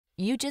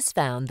You just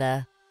found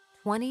the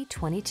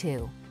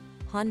 2022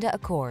 Honda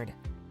Accord.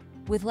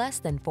 With less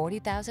than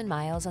 40,000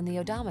 miles on the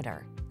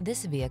odometer,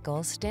 this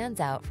vehicle stands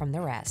out from the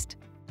rest.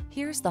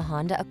 Here's the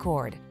Honda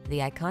Accord, the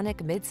iconic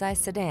midsize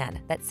sedan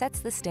that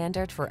sets the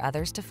standard for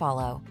others to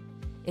follow.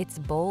 Its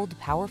bold,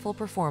 powerful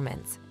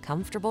performance,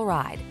 comfortable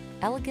ride,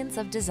 elegance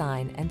of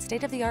design, and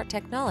state-of-the-art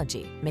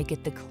technology make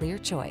it the clear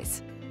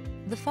choice.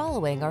 The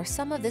following are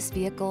some of this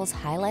vehicle's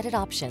highlighted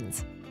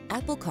options: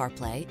 Apple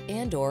CarPlay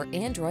and/or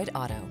Android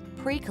Auto,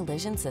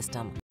 pre-collision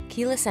system,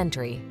 keyless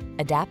entry,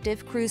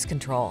 adaptive cruise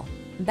control,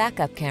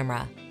 backup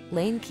camera,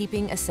 lane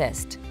keeping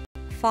assist,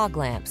 fog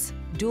lamps,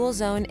 dual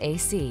zone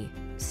AC,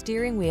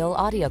 steering wheel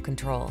audio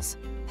controls,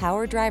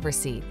 power driver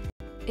seat.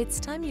 It's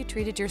time you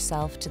treated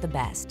yourself to the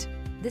best.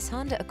 This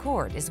Honda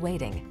Accord is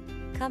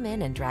waiting. Come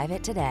in and drive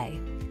it today.